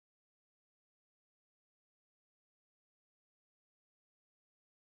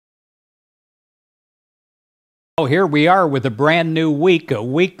Here we are with a brand new week, a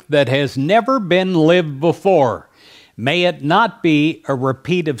week that has never been lived before. May it not be a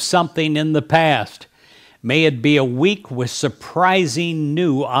repeat of something in the past. May it be a week with surprising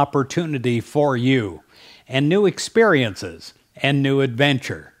new opportunity for you, and new experiences, and new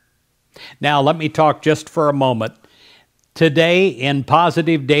adventure. Now, let me talk just for a moment. Today, in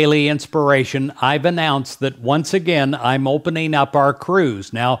Positive Daily Inspiration, I've announced that once again I'm opening up our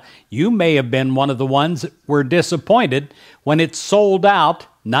cruise. Now, you may have been one of the ones that were disappointed when it sold out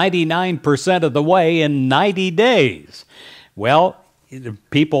 99% of the way in 90 days. Well,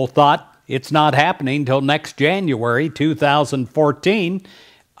 people thought it's not happening till next January 2014.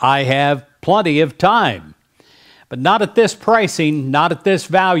 I have plenty of time. But not at this pricing, not at this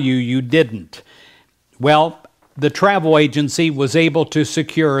value, you didn't. Well, the travel agency was able to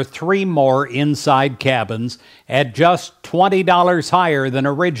secure 3 more inside cabins at just $20 higher than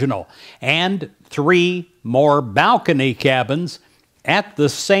original, and 3 more balcony cabins at the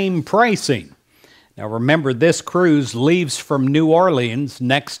same pricing. Now remember, this cruise leaves from New Orleans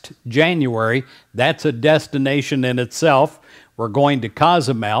next January. That's a destination in itself. We're going to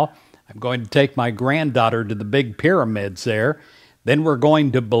Cozumel. I'm going to take my granddaughter to the big pyramids there. Then we're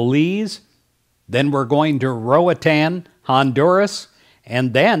going to Belize. Then we're going to Roatan, Honduras,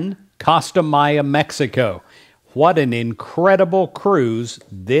 and then Costa Maya, Mexico. What an incredible cruise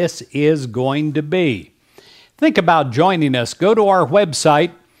this is going to be. Think about joining us. Go to our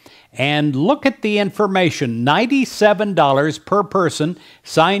website and look at the information. $97 per person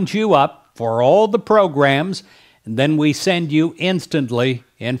signs you up for all the programs, and then we send you instantly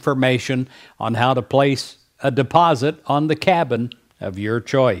information on how to place a deposit on the cabin of your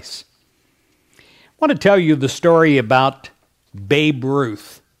choice. I want to tell you the story about Babe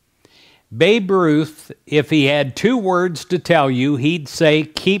Ruth. Babe Ruth, if he had 2 words to tell you, he'd say,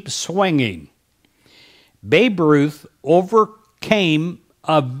 keep swinging. Babe Ruth overcame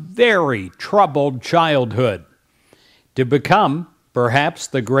a very troubled childhood to become perhaps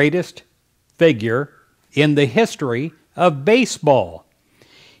the greatest figure in the history of baseball.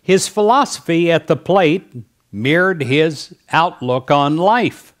 His philosophy at the plate mirrored his outlook on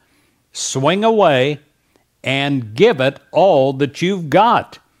life. Swing away and give it all that you've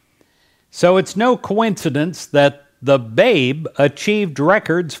got. So it's no coincidence that the Babe achieved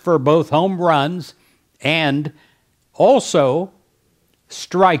records for both home runs and also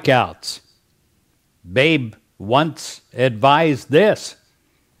strikeouts. Babe once advised this: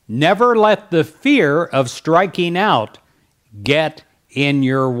 never let the fear of striking out get in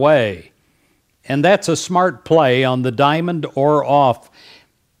your way. And that's a smart play on the diamond or off.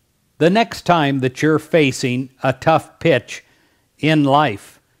 The next time that you're facing a tough pitch in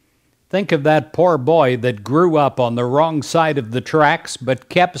life, think of that poor boy that grew up on the wrong side of the tracks but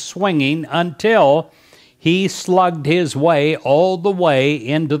kept swinging until he slugged his way all the way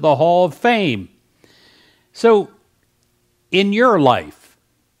into the Hall of Fame. So, in your life,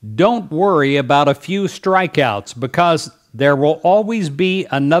 don't worry about a few strikeouts, because there will always be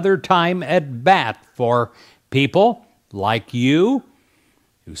another time at bat for people like you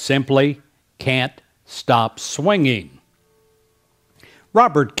who simply can't stop swinging.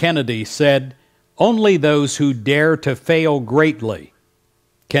 Robert Kennedy said, only those who dare to fail greatly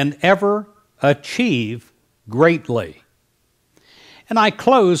can ever achieve greatly. And I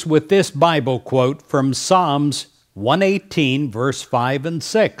close with this Bible quote from Psalms 118, verse 5 and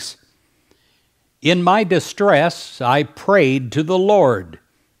 6. In my distress I prayed to the Lord,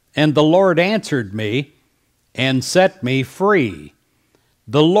 and the Lord answered me and set me free.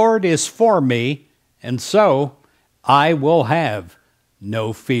 The Lord is for me, and so I will have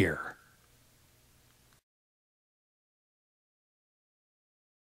no fear.